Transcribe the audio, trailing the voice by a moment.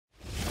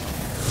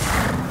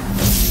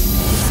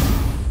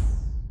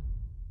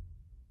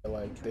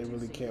like they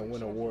really can't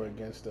win a war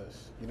against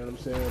us. You know what I'm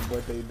saying?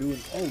 But they do.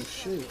 Oh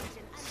shit.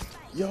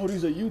 Yo,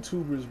 these are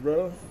YouTubers,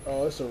 bro.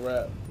 Oh, it's a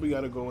wrap. We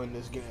gotta go in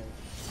this game.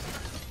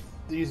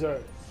 These are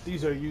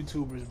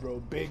YouTubers, bro.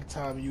 Big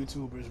time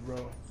YouTubers,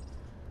 bro.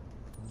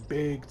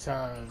 Big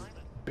time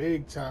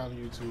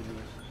YouTubers.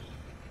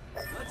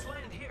 Let's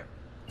land here.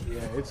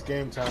 Yeah, it's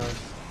game time.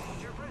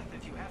 Hold your breath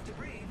if you have to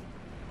breathe.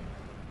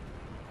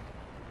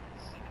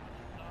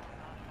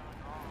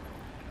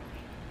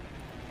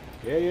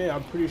 Yeah,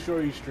 I'm pretty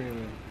sure he's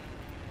streaming.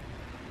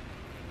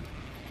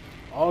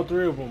 All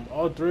three of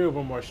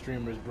them are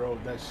streamers, bro.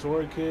 That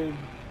SoaRKobi,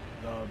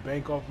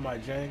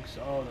 BacKoFFmyJanKz,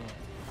 all them.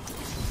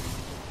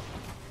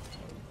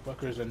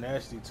 Fuckers are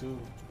nasty too.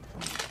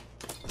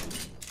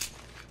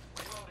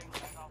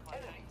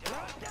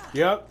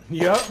 Yep.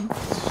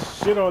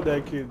 Shit on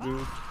that kid,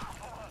 dude.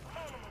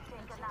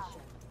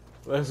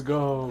 Let's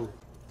go.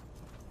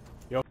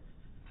 Yo.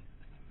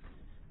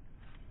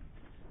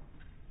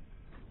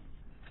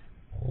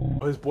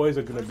 His boys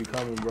are gonna be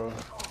coming, bro.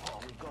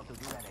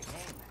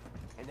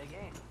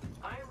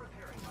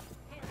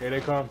 Here they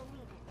come.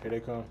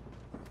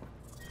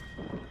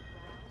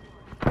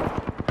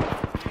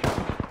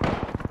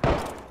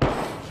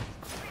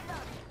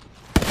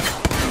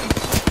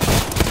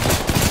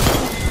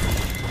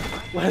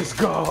 Let's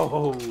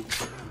go.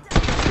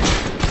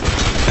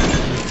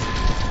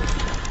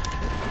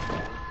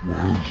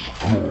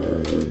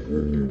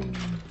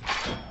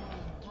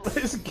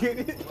 Let's get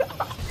it.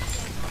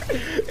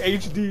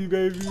 HD,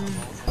 baby.